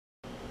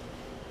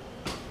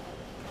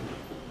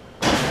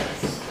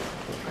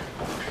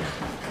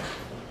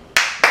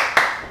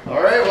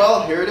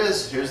well, here it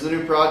is. Here's the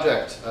new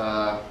project.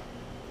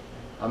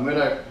 I'm going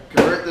to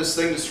convert this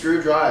thing to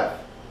screw drive.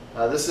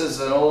 This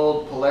is an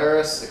old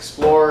Polaris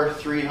Explorer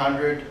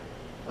 300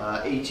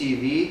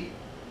 ATV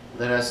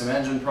that has some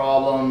engine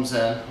problems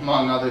and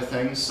among other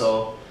things.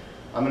 So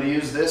I'm going to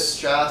use this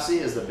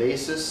chassis as the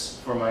basis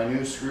for my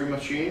new screw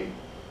machine,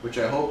 which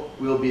I hope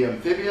will be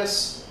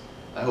amphibious.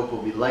 I hope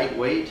will be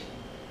lightweight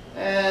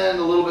and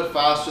a little bit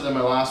faster than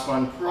my last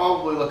one.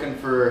 Probably looking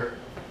for,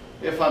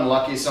 if I'm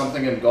lucky,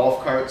 something in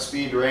golf cart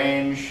speed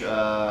range.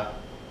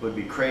 Would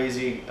be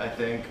crazy, I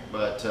think,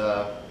 but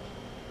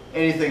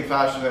anything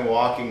faster than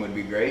walking would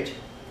be great.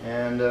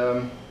 And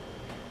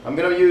I'm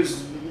going to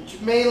use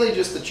mainly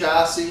just the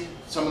chassis,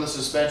 some of the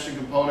suspension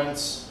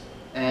components,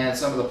 and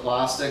some of the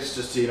plastics,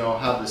 just to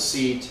have the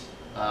seat.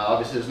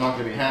 Obviously there's not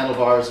going to be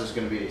handlebars, there's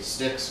going to be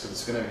sticks because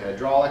it's going to be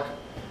hydraulic,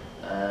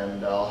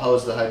 and I'll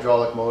house the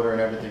hydraulic motor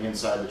and everything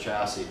inside the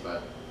chassis.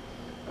 But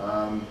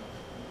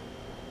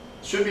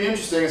should be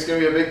interesting. It's going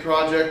to be a big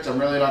project. I'm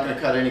really not going to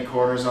cut any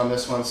corners on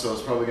this one, so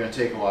it's probably going to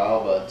take a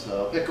while, but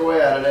I'll pick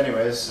away at it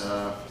anyways.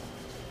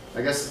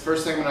 I guess the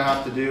first thing I'm going to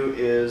have to do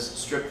is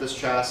strip this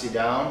chassis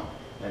down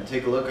and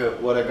take a look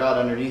at what I got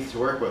underneath to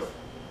work with.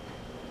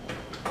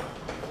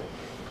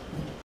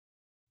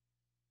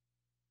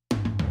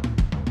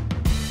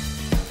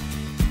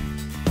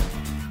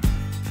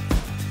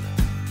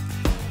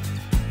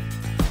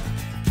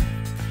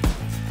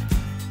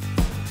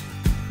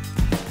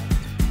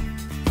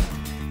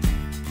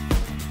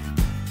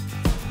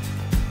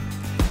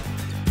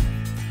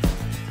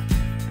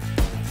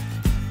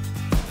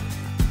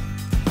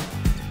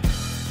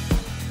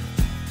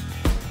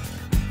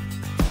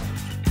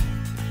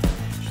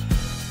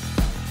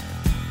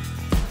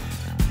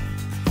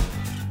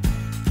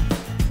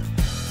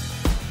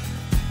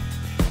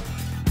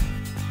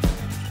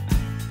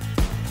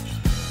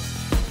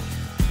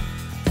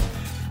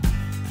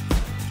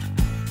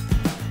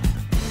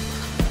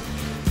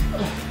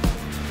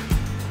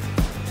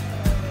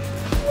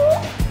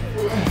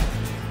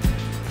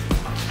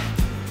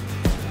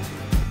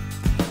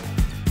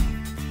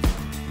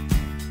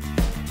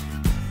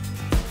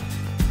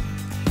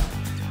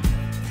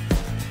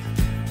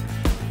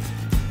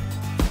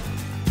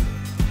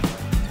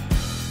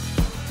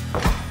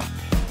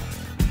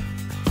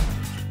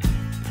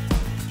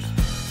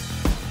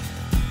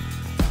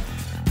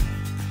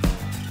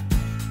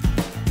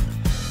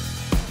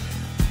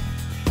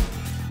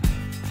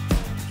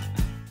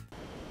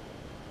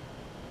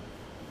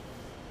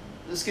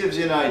 This gives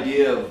you an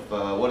idea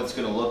of what it's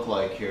going to look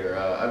like here.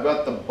 I've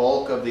got the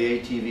bulk of the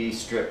ATV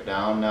stripped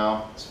down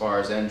now, as far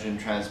as engine,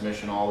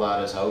 transmission, all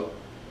that is out.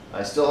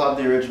 I still have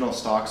the original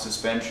stock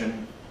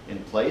suspension in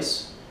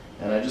place,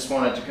 and I just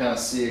wanted to kind of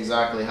see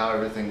exactly how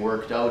everything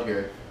worked out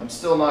here. I'm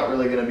still not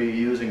really going to be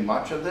using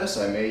much of this.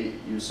 I may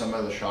use some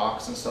of the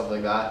shocks and stuff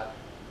like that,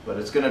 but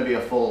it's going to be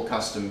a full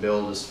custom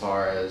build as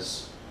far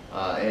as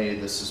any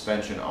of the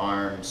suspension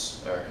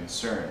arms are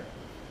concerned.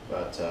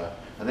 But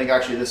I think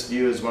actually this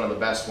view is one of the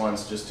best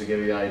ones, just to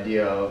give you an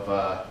idea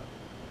of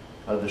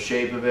the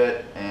shape of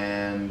it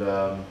and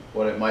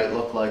what it might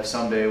look like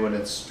someday when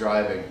it's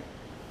driving.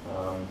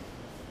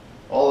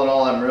 All in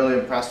all, I'm really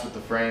impressed with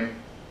the frame.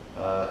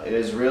 It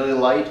is really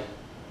light,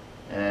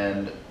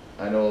 and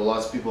I know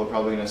lots of people are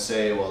probably going to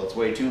say, well, it's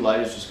way too light,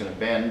 it's just going to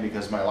bend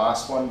because my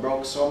last one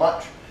broke so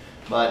much.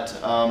 But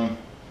I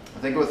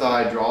think with the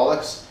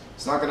hydraulics,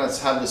 it's not going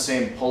to have the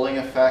same pulling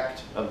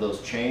effect of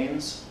those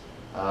chains.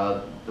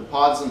 The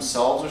pods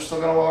themselves are still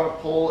going to want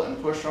to pull and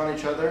push on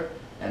each other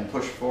and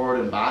push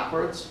forward and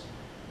backwards,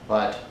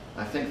 but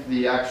I think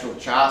the actual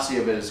chassis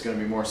of it is going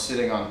to be more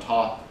sitting on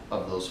top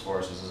of those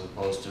forces as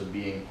opposed to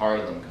being part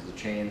of them, because the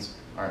chains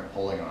aren't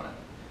pulling on it.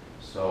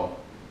 So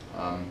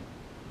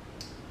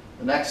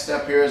the next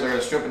step here is I'm going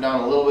to strip it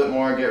down a little bit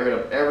more, get rid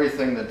of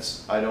everything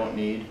that I don't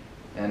need,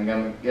 and I'm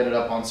going to get it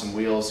up on some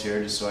wheels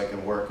here just so I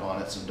can work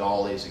on it, some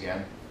dollies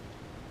again.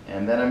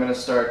 And then I'm going to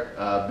start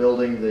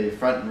building the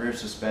front and rear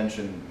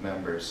suspension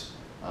members.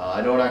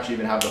 I don't actually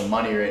even have the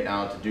money right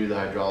now to do the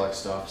hydraulic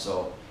stuff,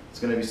 so it's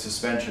going to be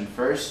suspension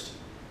first,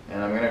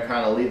 and I'm going to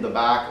kind of leave the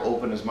back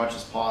open as much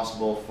as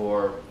possible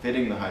for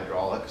fitting the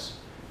hydraulics.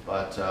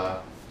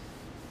 But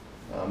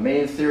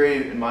main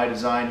theory in my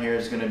design here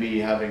is going to be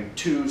having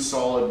two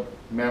solid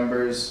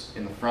members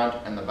in the front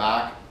and the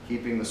back,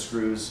 keeping the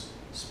screws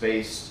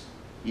spaced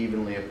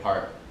evenly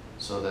apart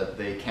so that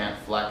they can't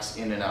flex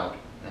in and out.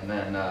 And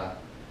then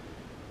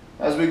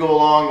as we go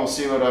along, we'll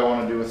see what I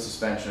want to do with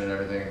suspension and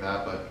everything like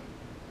that. But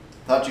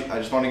I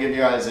just want to give you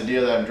guys an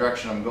idea of the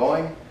direction I'm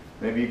going.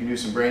 Maybe you can do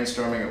some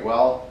brainstorming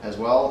as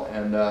well,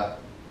 and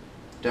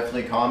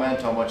definitely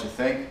comment on what you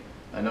think.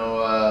 I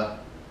know,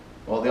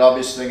 well, the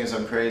obvious thing is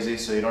I'm crazy,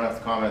 so you don't have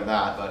to comment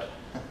that, but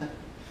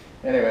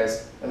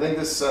anyways, I think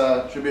this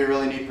should be a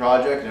really neat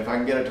project, and if I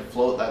can get it to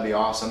float, that'd be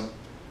awesome.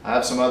 I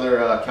have some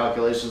other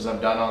calculations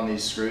I've done on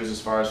these screws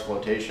as far as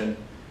flotation,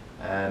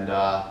 and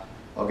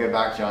I'll get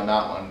back to you on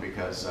that one,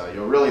 because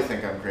you'll really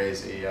think I'm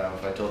crazy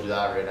if I told you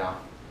that right now.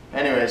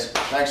 Anyways,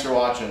 thanks for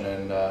watching,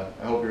 and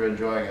I hope you're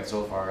enjoying it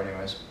so far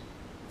anyways.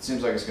 It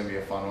seems like it's going to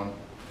be a fun one.